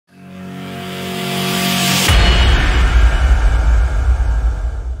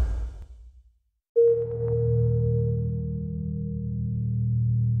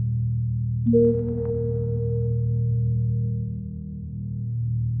Hey,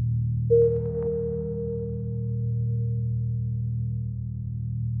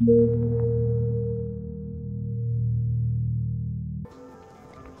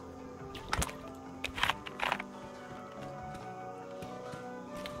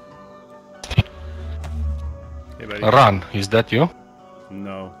 buddy. Ran, is that you?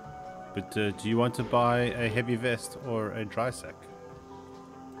 No. But do you want to buy a heavy vest or a dry sack?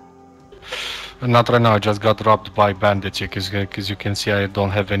 Not right now, I just got robbed by bandits, because you can see I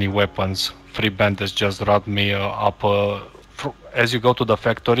don't have any weapons. 3 bandits just robbed me up. As you go to the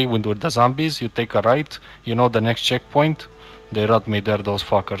factory with the zombies, you take a right, you know the next checkpoint? They robbed me there, those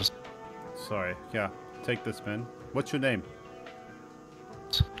fuckers. Sorry. Yeah. Take this, man. What's your name?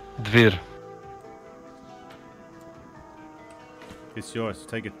 Dvir. It's yours.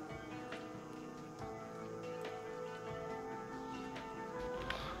 Take it.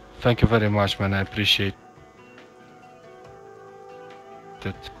 Thank you very much, man, I appreciate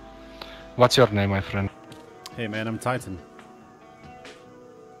it. What's your name, my friend? Hey, man, I'm Titan.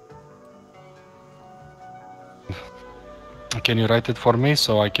 Can you write it for me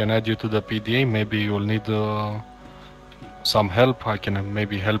so I can add you to the PDA? Maybe you'll need some help. I can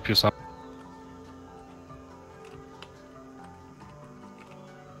maybe help you some.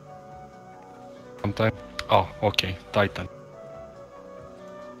 Sometime. Oh, okay, Titan.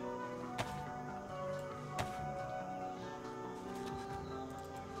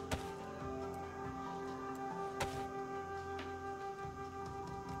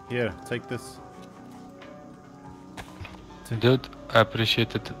 Here, take this. Dude, I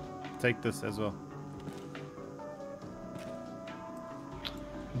appreciate it. Take this as well.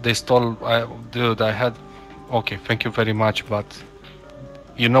 They stole. Dude, I had. Okay, thank you very much, but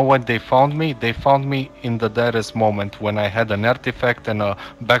you know what they found me? They found me in the direst moment when I had an artifact and a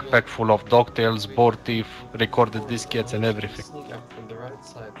backpack full of dogtails, boar teeth, recorded diskettes, and everything. Sneak up from the right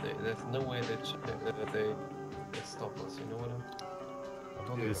side. There's no way they stop us. You know what I mean?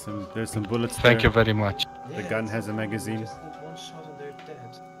 There's some bullets there. Thank you very much. The gun has a magazine. Just need one shot and they're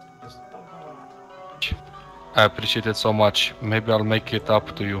dead. Just... I appreciate it so much. Maybe I'll make it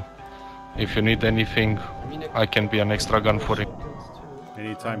up to you. If you need anything, I can be an extra gun for you.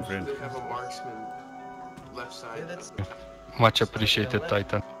 Anytime, friend. They have a marksman left side. Yeah, that's Much appreciated,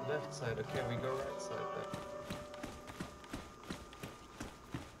 Titan. left side. Okay, we go right side then.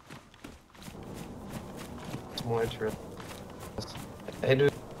 It's my turn. Hey,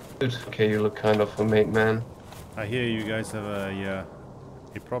 dude. Okay, you look kind of a mate, man. I hear you guys have a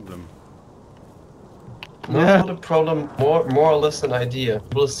problem. No, not a problem. More or less an idea.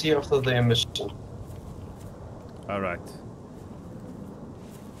 We'll see after the mission. All right.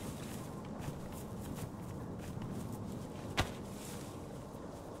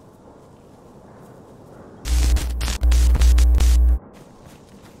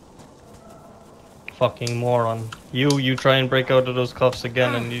 Fucking moron. You try and break out of those cuffs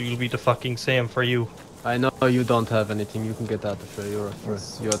again and you'll be the fucking same for you. I know you don't have anything, you can get out of here,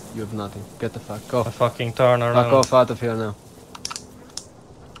 you have nothing. Get the fuck off. I fucking turn around. Fuck off out of here now.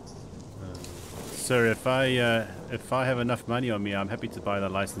 Sir, if I have enough money on me, I'm happy to buy the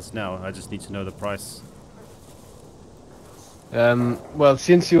license now. I just need to know the price. Well,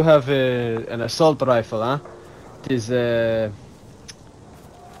 since you have an assault rifle, huh? It is, that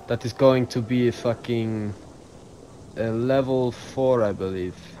is going to be a fucking level 4, I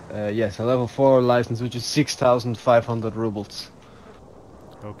believe. Yes, a level 4 license, which is 6,500 rubles.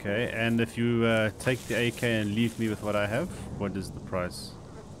 Okay, and if you take the AK and leave me with what I have, what is the price?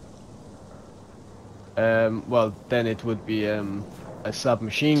 Well, then it would be a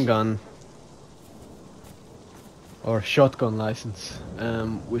submachine gun or shotgun license,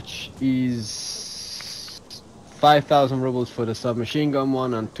 which is 5,000 rubles for the submachine gun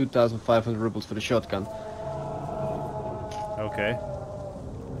one and 2,500 rubles for the shotgun. Okay.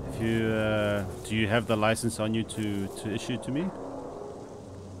 If you do you have the license on you to issue to me?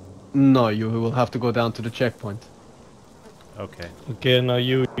 No, you will have to go down to the checkpoint. Okay. Okay, now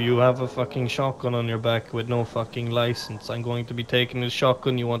you have a fucking shotgun on your back with no fucking license. I'm going to be taking the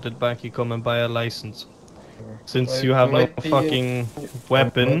shotgun, you want it back, you come and buy a license. Since you have no fucking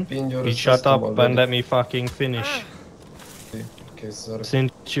weapon, you shut up and let me fucking finish. Okay, sorry.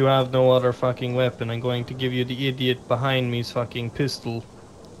 Since you have no other fucking weapon, I'm going to give you the idiot behind me's fucking pistol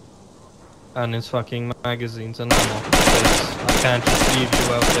and his fucking magazines and ammo. Because I can't just leave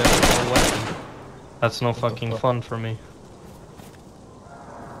you out there with no weapon. That's no fucking fun for me.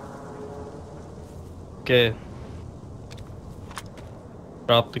 Okay.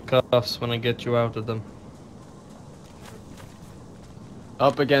 Drop the cuffs when I get you out of them.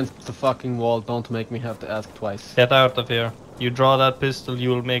 Up against the fucking wall, don't make me have to ask twice. Get out of here. You draw that pistol, you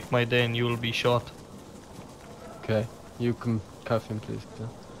will make my day and you will be shot. Okay, you can cuff him, please. Yeah.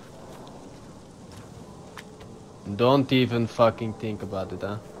 Don't even fucking think about it,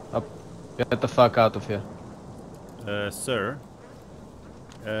 huh? Up. Get the fuck out of here. Sir.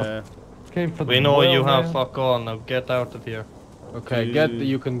 We know you have fuck all, now get out of here. Okay,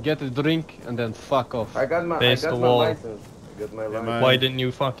 you can get a drink and then fuck off. I got my Face the my wall. license. I got my license. Why didn't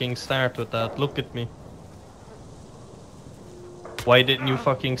you fucking start with that? Look at me. Why didn't you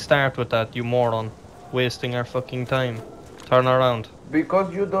fucking start with that, you moron? Wasting our fucking time. Turn around.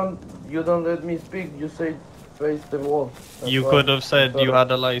 Because you don't let me speak. You say face the wall. That's You why. could have said Sorry. you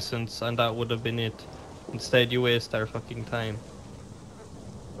had a license and that would have been it. Instead you waste our fucking time.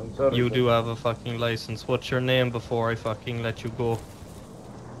 I'm sorry. You sir. do have a fucking license. What's your name before I fucking let you go?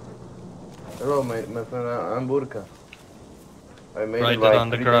 Hello, my friend. I'm Burka. I made Write it it like on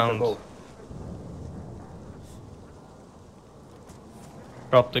the 3 days ground. ago.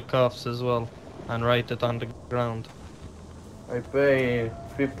 Drop the cuffs as well and write it on the ground. I pay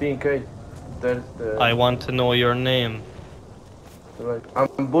 15k. That's the. I want to know your name. Right.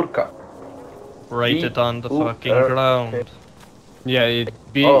 I'm Burka. Write it on the B-U-R-K. fucking ground. Yeah, it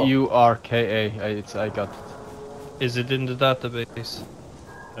B-U-R-K-A. I got it. Is it in the database?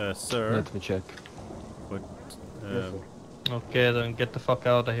 Sir. Let me check. What? Yes, sir. Okay, then get the fuck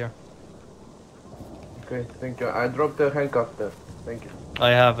out of here. Okay, thank you. I dropped the handcuff there. Thank you. I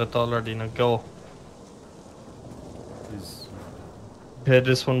have it already, now go. Is Okay,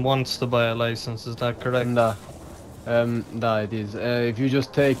 this one wants to buy a license, is that correct? Nah. Nah, it is. If you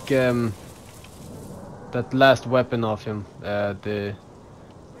just take that last weapon off him, the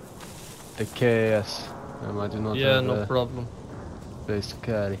KS. I do not Yeah, have no problem. place to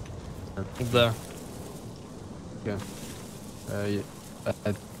carry. There. Yeah.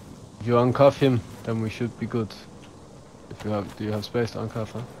 If you uncuff him, then we should be good. If you have, do you have space to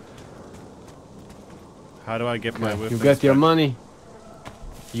uncuff, huh? how do I get my Okay. weapons You get your back? money.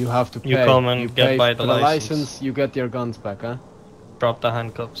 You have to pay. You come and you get pay by for the the license. license. You get your guns back, huh? Drop the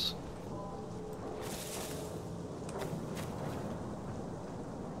handcuffs.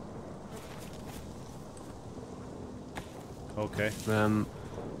 Okay.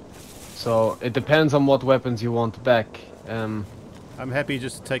 So it depends on what weapons you want back. I'm happy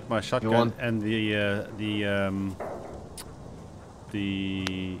just to take my shotgun want- and the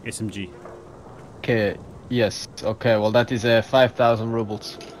SMG. Okay. Yes. Okay. Well, that is 5,000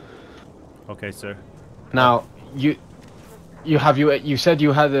 rubles. Okay, sir. Now you said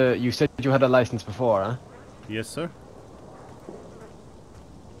you had a license before, huh? Yes, sir.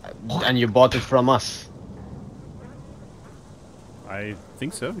 And you bought it from us. I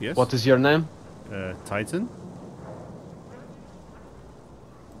think so. Yes. What is your name? Titan?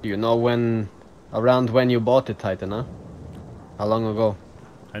 Do you know around when you bought it, Titan, huh? How long ago?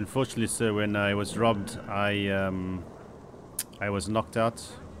 Unfortunately, sir, when I was robbed, I was knocked out,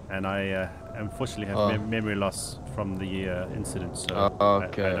 and I unfortunately have Oh. memory loss from the incident. So Oh,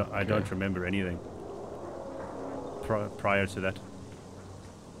 okay, I don't remember anything prior to that.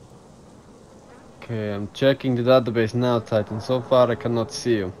 Okay, I'm checking the database now, Titan. So far, I cannot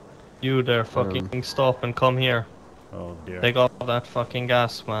see you. You there, fucking stop and come here. Oh dear. Take off that fucking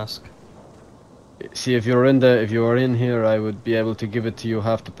gas mask. See, if you are in here, I would be able to give it to you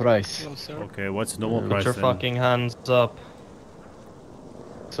half the price. Okay, what's normal Put price your then? fucking hands up.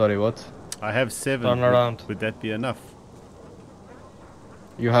 Sorry, what? I have 7. Turn around. Would that be enough?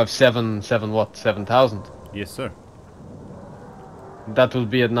 You have 7 what? 7,000? Yes, sir. That will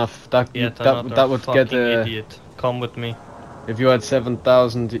be enough. That Yet that another would fucking get. idiot. Come with me. If you had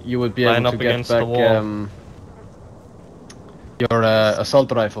 7,000, you would be Line able up to get against the back wall. your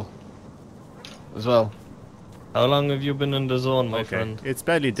assault rifle as well. How long have you been in the zone, my Okay. friend? It's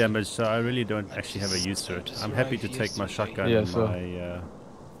badly damaged, so I really don't actually have a use for it. I'm happy to take my shotgun Yeah, and so- my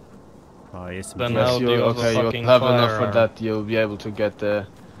SMG. Then Yes, how do you have a okay, you'll fucking have enough for firearm? that. You'll be able to get.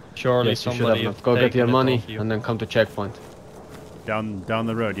 Surely Yes, you should have somebody enough. have Go get taken your it money off you. and then come to checkpoint. Down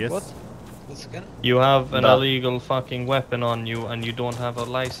the road, yes? What? Once again? You have an No. illegal fucking weapon on you and you don't have a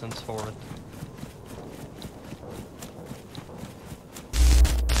license for it.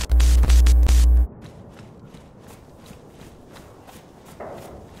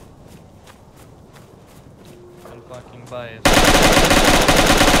 And fucking buy it.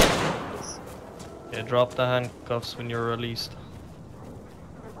 Yeah, drop the handcuffs when you're released.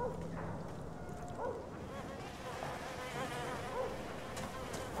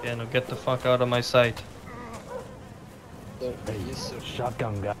 Yeah, now get the fuck out of my sight. Yes,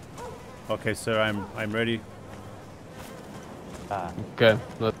 sir. Okay, sir, I'm ready. Okay,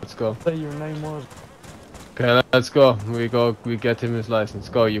 let's go. Say your name was. Okay, let's go. We get him his license.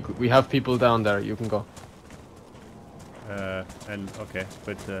 Go. We have people down there. You can go. And okay,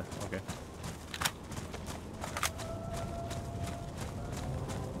 but okay.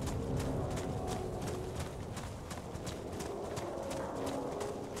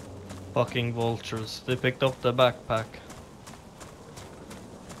 Fucking vultures. They picked up the backpack.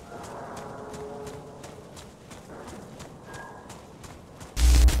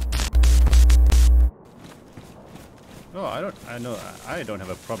 No, I don't have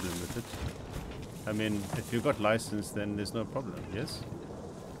a problem with it. I mean, if you got license, then there's no problem. Yes.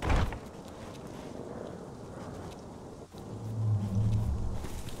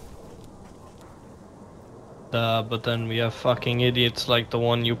 But then we have fucking idiots like the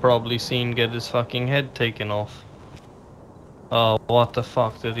one you probably seen get his fucking head taken off. Oh, what the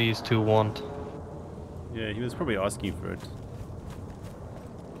fuck do these two want? Yeah, he was probably asking for it.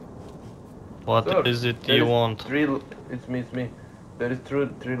 What Sir, is it there you is want? It's me. There is three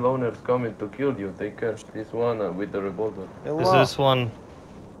loners coming to kill you. Take care. This one with the revolver. Is this one?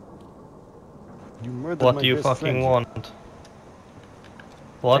 You murdered What my do you best fucking friend. want?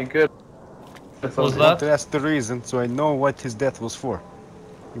 What? Take care. Was I want that? to ask the reason so I know what his death was for.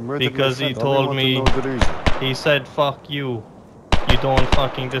 You murdered Because my he friend. I only told want me- to know the reason. He said fuck you. You don't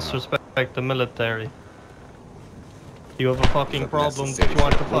fucking disrespect the military. You have a fucking Not problem that necessary, you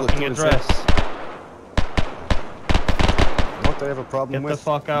want to sir. Well, fucking it is, sir. address. What I have a problem Get the with?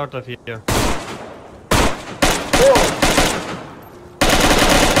 fuck out of here.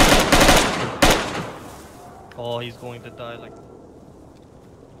 Oh, he's going to die like...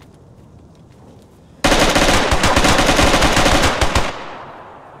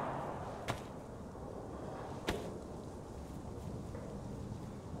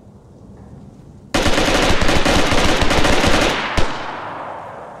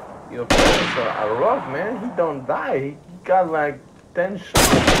 Your friend's a rock, man. He don't die. He got like 10 shots.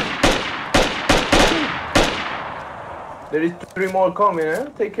 There is 3 more coming, eh?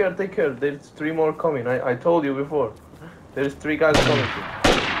 Take care. There's 3 more coming. I told you before. There's 3 guys coming.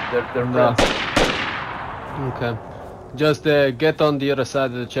 They're No. friends. Okay. Just get on the other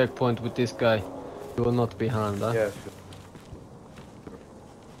side of the checkpoint with this guy. You will not be harmed, huh? Yeah, sure.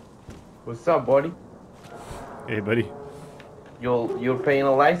 What's up, buddy? Hey, buddy. You're paying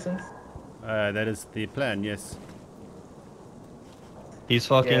a license? That is the plan. Yes. He's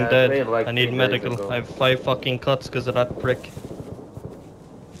fucking Yeah, I dead. paid like I need 3 days medical. ago. I have 5 fucking cuts because of that prick.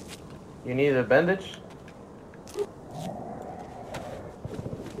 You need a bandage?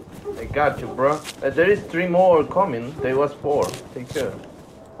 I got you, bro. There is 3 more coming. There was 4. Take care.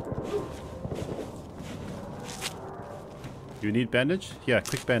 You need bandage? Yeah,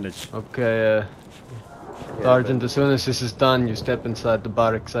 quick bandage. Okay, Sergeant, as soon as this is done, you step inside the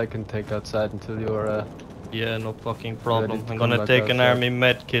barracks. I can take outside until you're, Yeah, no fucking problem. Ready to I'm come gonna back take an outside. army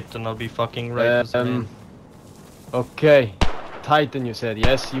med kit and I'll be fucking right as man. Okay. Titan, you said,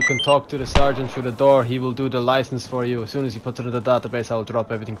 yes? You can talk to the sergeant through the door. He will do the license for you. As soon as you put it in the database, I will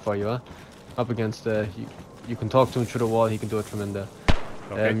drop everything for you, huh? Up against the... You can talk to him through the wall. He can do it from in there.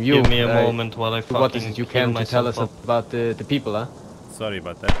 Okay. Give me a moment while I fucking What is it you heal came to tell us myself up. about the people, huh? Sorry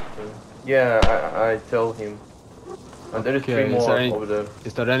about that. Yeah, I tell him. And there is Okay, 3 is more there any- over there.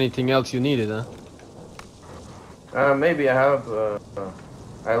 Is there anything else you needed, huh? Maybe I have.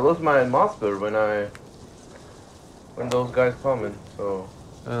 I lost my master when those guys coming. So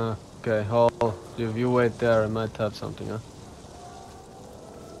Okay, if you wait there, I might have something, huh?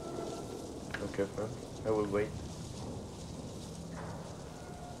 okay, fine. I will wait.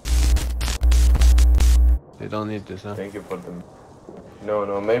 You don't need this, huh? Thank you for them.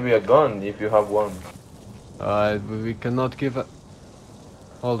 No, maybe a gun if you have one. We cannot give a...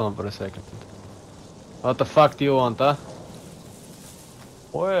 Hold on for a second. What the fuck do you want, huh?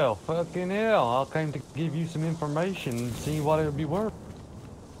 Well, fucking hell. I came to give you some information and see what it would be worth.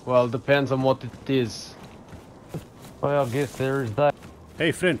 Well, depends on what it is. Well, I guess there's that.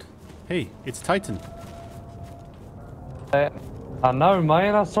 Hey, friend. Hey, it's Titan. I know,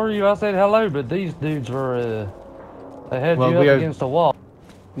 man. I saw you. I said hello, but these dudes were, they had Well, you we up are- against the wall.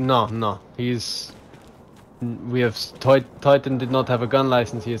 No, he's... We have... Titan did not have a gun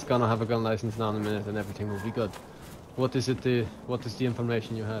license. He is gonna have a gun license now in a minute and everything will be good. What is it, what is the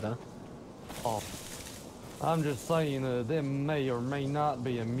information you had, huh? Oh, I'm just saying, there may or may not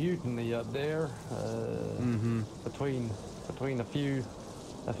be a mutiny up there. Between a few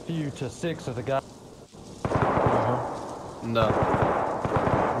to 6 of the guys. No.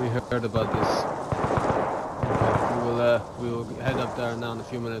 We heard about this. Okay, we will head up there now in a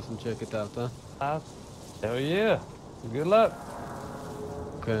few minutes and check it out, huh? Hell yeah. Good luck.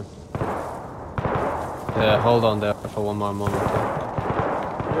 Okay. Hold on there for one more moment.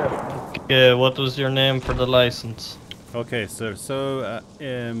 Okay, what was your name for the license? Okay, sir. So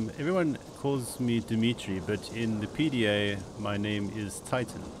everyone calls me Dimitri, but in the PDA, my name is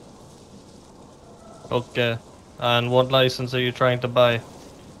Titan. Okay. And what license are you trying to buy?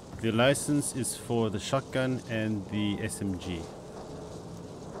 The license is for the shotgun and the SMG.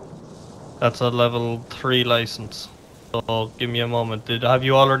 That's a level 3 license. So give me a moment. Have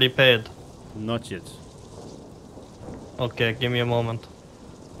you already paid? Not yet. Okay, give me a moment.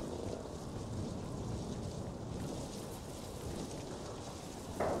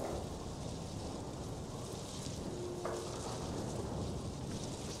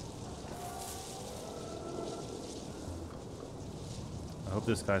 I hope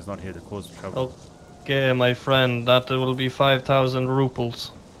this guy's not here to cause trouble. Okay, my friend, that will be 5,000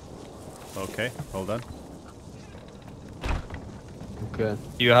 rubles. Okay, hold on. Okay.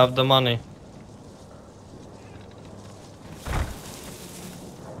 You have the money.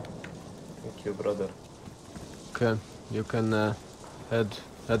 Thank you, brother. Okay. You can head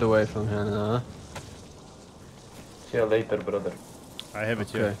away from here now. Huh? See you later, brother. I have it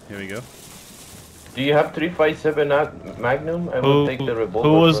here. Here we go. Do you have 357 Magnum? I will take the revolver.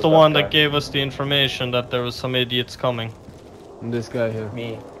 Who was the from one guy. that gave us the information that there was some idiots coming? This guy here.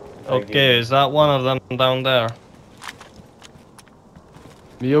 Me. Okay, is that one of them down there?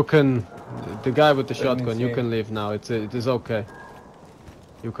 You can, the guy with the Let me shotgun. You see. can leave now. It is okay.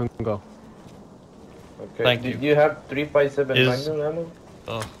 You can go. Okay. Thank you. Do you have 357 Is- Magnum ammo?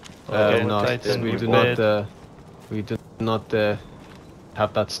 Oh, okay, No, Titan, we we do paid. not. We do not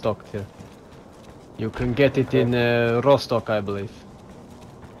have that stocked here. You can get it in Rostock, I believe.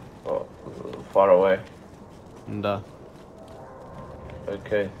 Oh, far away. And,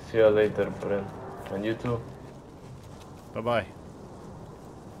 Okay. See you later, friend. And you too. Bye bye.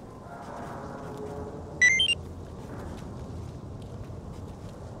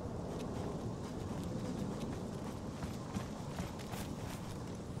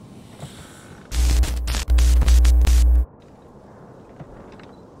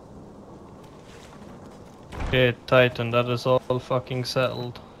 Okay, Titan, that is all fucking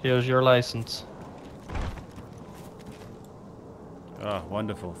settled. Here's your license. Ah,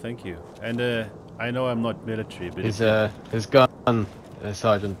 wonderful. Thank you. And I know I'm not military, but his gun,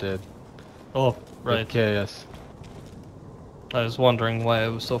 Sergeant did. Oh, right. Okay, yes. I was wondering why it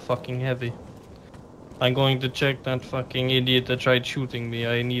was so fucking heavy. I'm going to check that fucking idiot that tried shooting me.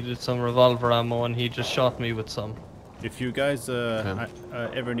 I needed some revolver ammo and he just shot me with some. if you guys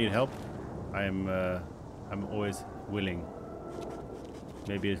ever need help, I'm always willing.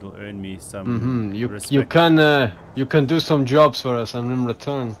 Maybe it'll earn me some respect. You can do some jobs for us, and in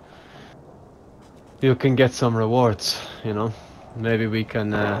return, you can get some rewards. You know, maybe we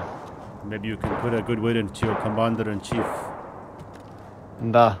can. Maybe you can put a good word into your commander-in-chief.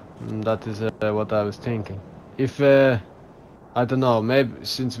 That is what I was thinking. If I don't know, maybe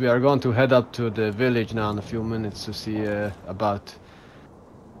since we are going to head up to the village now in a few minutes to see about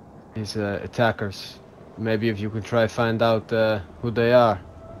these attackers. Maybe if you can try find out who they are,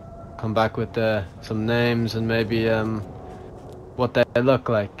 come back with some names and maybe what they look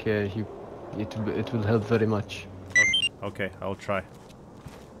like. It will help very much. Okay, I'll try.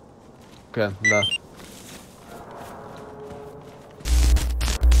 Okay,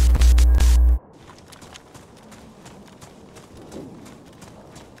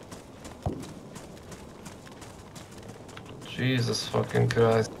 Jesus fucking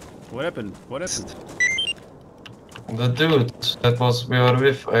Christ. What happened? What happened? The dude that we were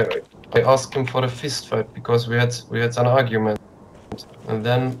with, I asked him for a fist fight because we had an argument. And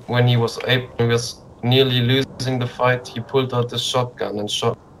then when he was nearly losing the fight, he pulled out the shotgun and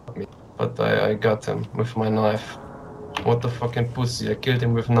shot me. But I got him with my knife. What the fucking pussy, I killed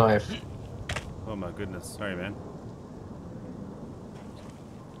him with knife. Oh my goodness. Sorry, man.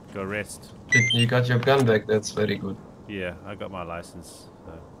 Go rest. You got your gun back, that's very good. Yeah, I got my license.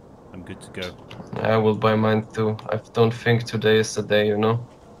 So I'm good to go. I will buy mine too. I don't think today is the day, you know?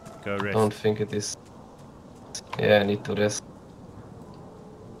 Go rest. Don't think it is. Yeah, I need to rest.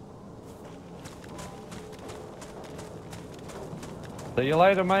 See you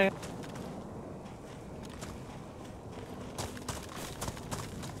later, man.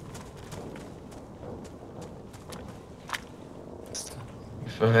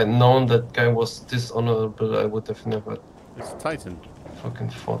 If I had known that guy was dishonorable, I would have never It's Titan. fucking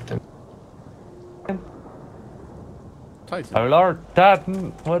fought him. Titan. Oh Lord,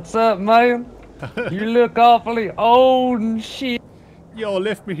 Titan, what's up, man? You look awfully old and shit. Yo,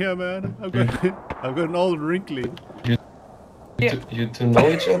 left me here, man. I've got an old wrinkly. You two know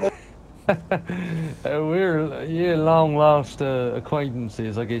each other? We're long lost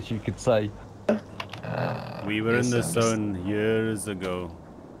acquaintances, I guess you could say. We were in the zone years ago.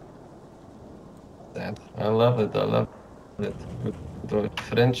 I love it. I love it. The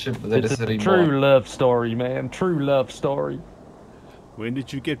friendship that It's is a reborn. true love story, man. True love story. When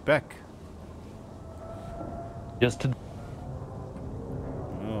did you get back? Just to.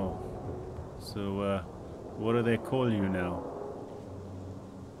 Oh. So, what do they call you now?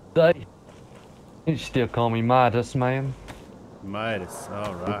 You still call me Midas, man. Midas,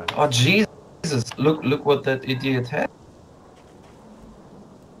 alright. Oh Jesus! Look what that idiot had.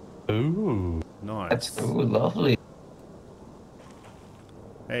 Ooh. Nice. Ooh, lovely.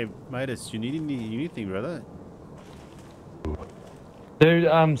 Hey, Midas, you need anything, brother? Dude,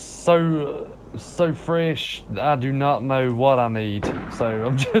 I'm so fresh. I do not know what I need, so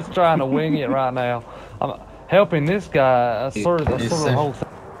I'm just trying to wing it right now. I'm helping this guy. Sort of the whole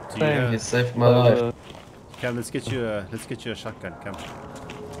thing. He saved my life. Come, let's get you a shotgun. Come.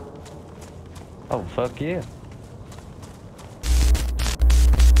 Oh fuck yeah!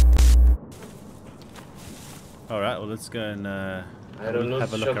 All right, well let's go and I don't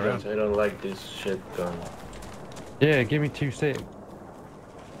have a lose look shotguns. around. I don't like this shit gun. Yeah, give me 2 sec.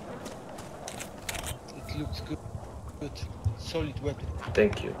 It looks good. Good. Solid weapon.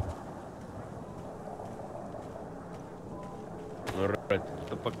 Thank you. Alright, what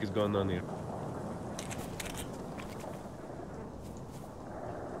the fuck is going on here?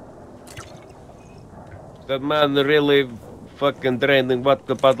 That man really fucking draining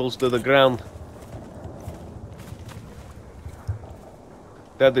vodka bottles to the ground.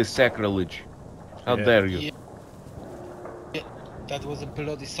 That is sacrilege. How dare you? Yeah, that was a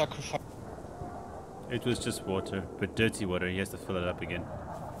bloody sacrifice. It was just water, but dirty water. He has to fill it up again.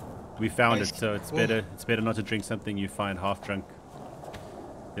 We found it, so it's better. It's better not to drink something you find half drunk.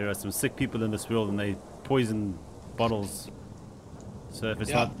 There are some sick people in this world, and they poison bottles. So if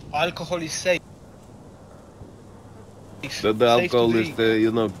it's not, alcohol is safe. The alcohol is the,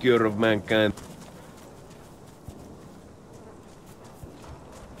 you know, cure of mankind.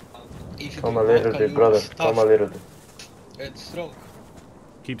 Come a little bit, brother. Come a little bit. And strong.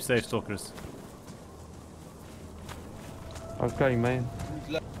 keep safe, stalkers. Okay, man.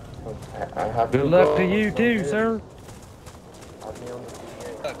 I have Good to luck go to you too, here. sir. Have me on the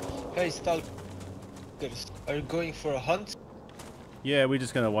PA. Hey, Stalkers, are you going for a hunt? Yeah, we're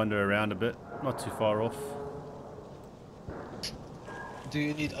just gonna wander around a bit, not too far off. Do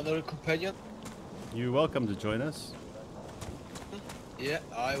you need another companion? You're welcome to join us. Yeah,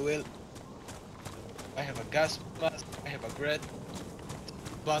 I will. I have a gas mask, I have a bread,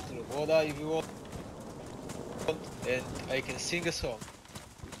 bottle of water if you want, and I can sing a song.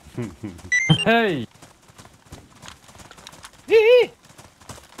 Hey!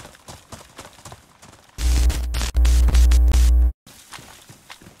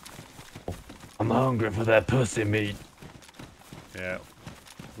 I'm hungry for that pussy meat. Yeah,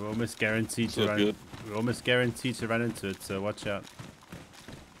 we're almost guaranteed to run. We're almost guaranteed to run into it, so watch out.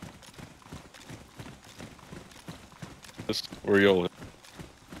 Where y'all at?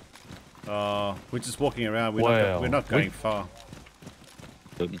 We're just walking around. We're not going far.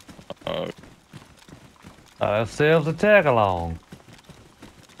 Ourselves a tag along.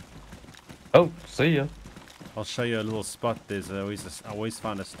 Oh, see ya. I'll show you a little spot. There's I always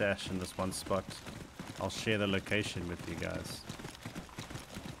find a stash in this one spot. I'll share the location with you guys.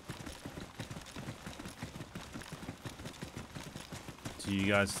 Do you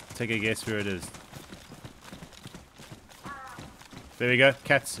guys take a guess where it is? There we go.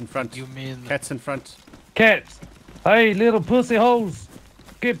 Cats in front. You mean Cats in front. Cats! Hey, little pussy holes!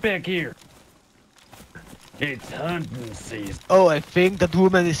 Get back here! It's hunting season. Oh, I think that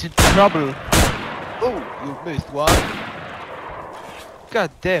woman is in trouble. Oh, you missed one.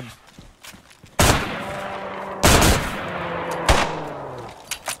 God damn.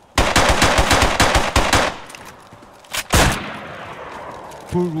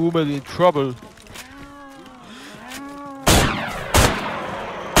 Poor woman in trouble.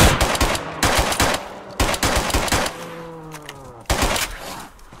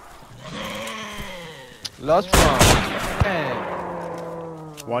 Last round.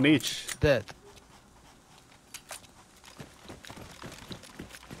 And One each. dead.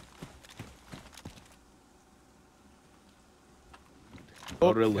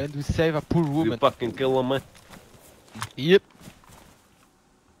 Oh, really? And we save a poor You woman. fucking kill him, man. Yep.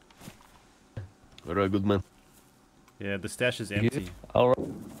 Very good, man. Yeah, the stash is empty.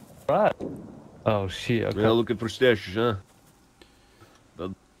 Alright. Oh shit, okay. We are looking for stashes, huh?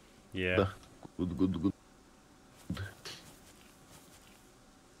 Yeah. Good.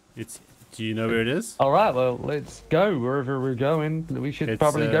 Do you know where it is? All right, well, let's go wherever we're going. We should It's,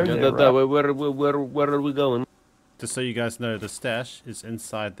 probably go yeah, there. Right? Where are we going? Just so you guys know, the stash is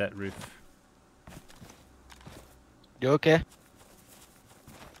inside that roof. You okay?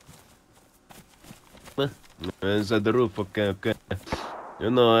 Inside the roof, okay.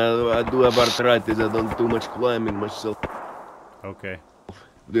 You know, I do have arthritis. I don't do much climbing myself. Okay.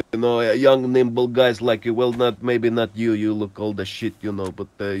 You know, young, nimble guys like you. Well, maybe not you. You look old as shit, you know. But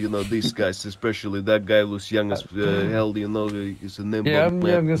you know, these guys, especially that guy who's young as hell. You know, he's a nimble. Yeah, I'm man.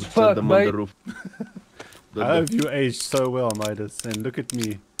 young as Send fuck, them on mate. the roof. I hope you aged so well, Midas. And look at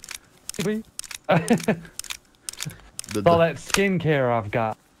me. All that skincare I've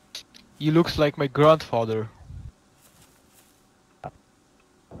got. He looks like my grandfather.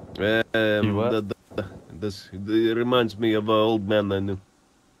 This it reminds me of an old man I knew.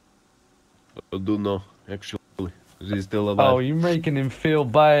 I do know, actually. Is he still alive? Oh, you're making him feel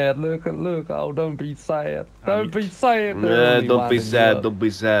bad. Look. Oh, don't be sad. Don't be sad. Don't be sad. Don't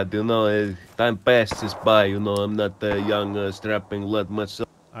be sad. You know, time passes by. You know, I'm not a young, strapping lad myself.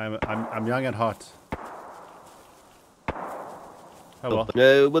 I'm young at heart. Oh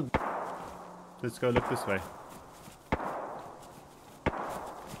well. But Let's go look this way.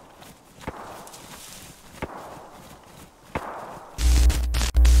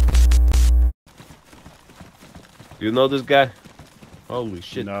 you know this guy? Holy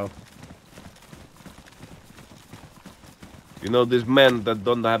shit. No. You know, these men that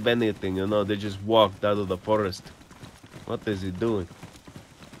don't have anything, you know, they just walked out of the forest. What is he doing?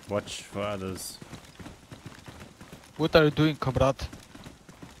 Watch for others. What are you doing, comrade?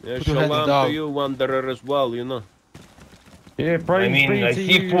 Yeah, Put your hand shalom down. to you, wanderer, as well, you know. Yeah, praise be I to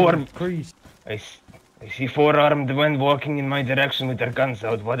see you, four. Christ. I see four armed men walking in my direction with their guns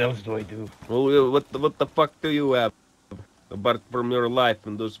out. What else do I do? Well, what the fuck do you have? Apart from your life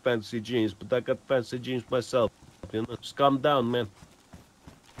and those fancy jeans, but I got fancy jeans myself, you know. Just calm down, man.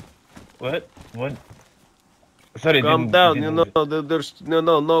 What? Sorry, Calm down, you know, there's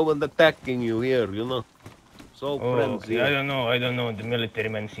no one attacking you here, you know. It's all Oh, friends okay. here. I don't know. The military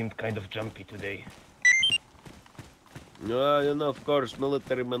man seemed kind of jumpy today. Yeah, you know, of course,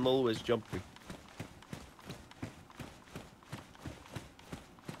 military men always jumpy.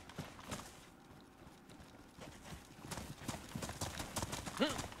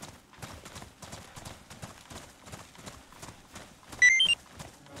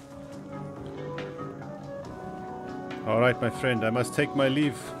 Alright, my friend, I must take my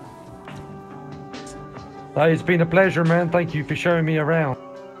leave. Hey, it's been a pleasure, man. Thank you for showing me around.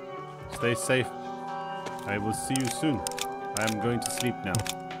 Stay safe. I will see you soon. I am going to sleep now.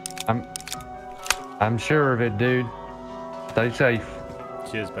 I'm sure of it, dude. Stay safe.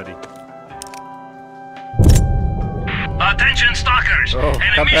 Cheers, buddy. Attention, stalkers!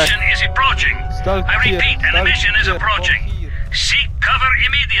 An mission is approaching. I repeat, an mission is approaching. Seek cover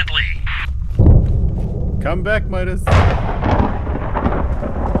immediately. Come back, Midas.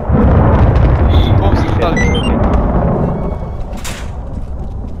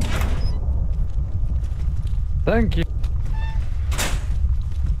 Thank you.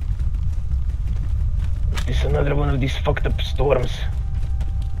 Is this another one of these fucked up storms?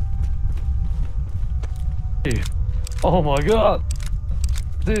 Oh my god.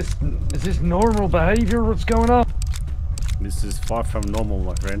 Is this normal behavior? What's going on? This is far from normal,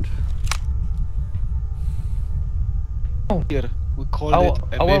 my friend. Here, we call I it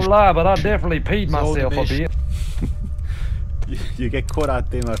a won't lie, but I definitely peed myself a bit. You get caught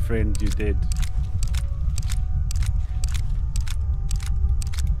out there, my friend. You did.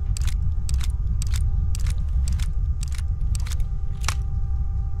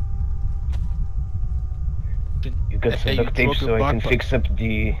 You got some Hey, duct tape broke so your I can backpack. fix up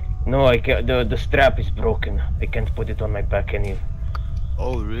the... No, I can't. The strap is broken. I can't put it on my back anymore.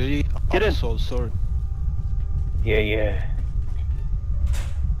 Oh, really? I'm so sorry. Yeah.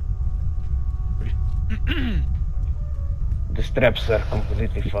 The straps are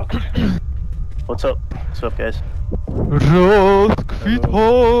completely fucked. What's up? What's up, guys?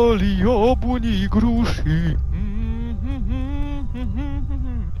 Rozkwitali jabłoni gruszy.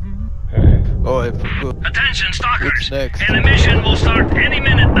 Oh, I forgot. Attention, stalkers! What's next? An mission will start any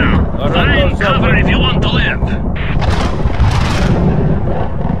minute now. Find cover if you want to live.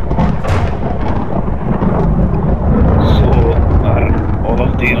 So, are all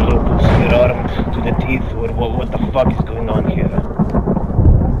of the locals here armed to the teeth, or what the fuck is going on here?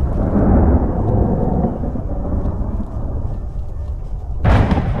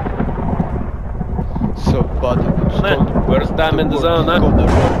 Somebody would Man, stop first time in the work zone, huh? on the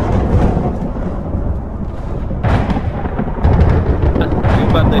road. You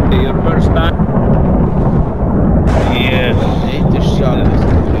somebody your first time? Yes. The shot was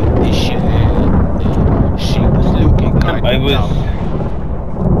condition. She was looking kind I of was dumb.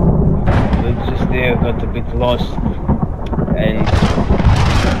 just there, got a bit lost, and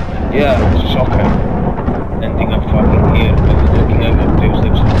yeah, shocker. Ending up fucking here. I was looking at there was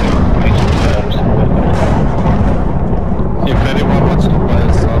absolutely If anyone wants to buy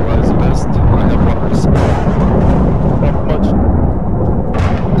a Sunrise vest, I have 1%. How much?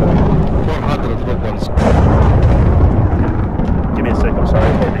 400 rubles. Give me a sec, I'm sorry,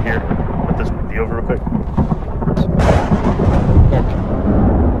 it's hard to hear. Put this be over real quick.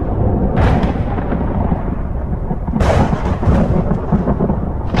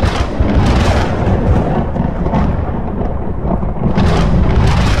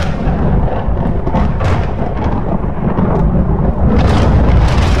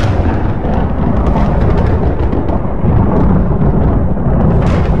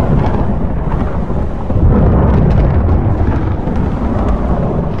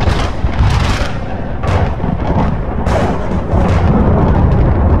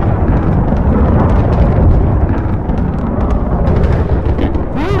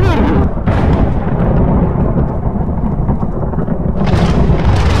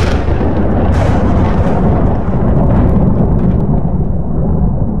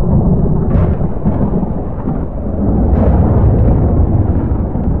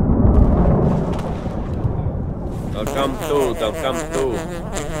 They'll come through.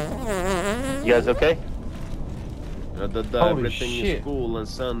 You guys okay? Everything shit. is cool and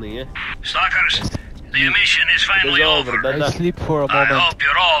sunny, eh? Stalkers, the mission is finally over. I sleep for a I moment. hope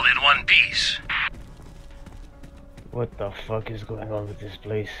you're all in one piece. What the fuck is going on with this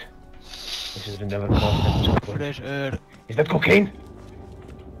place? This has never caused that before. Fresh air. Is that cocaine?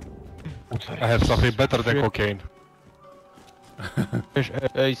 I'm sorry. I have something better than cocaine. Fresh air.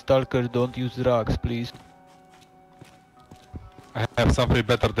 Hey, Stalker, don't use drugs, please. I have something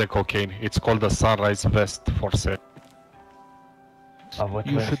better than cocaine. It's called a Sunrise vest for sale.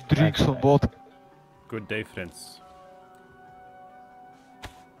 You should drink some vodka. Good day, friends.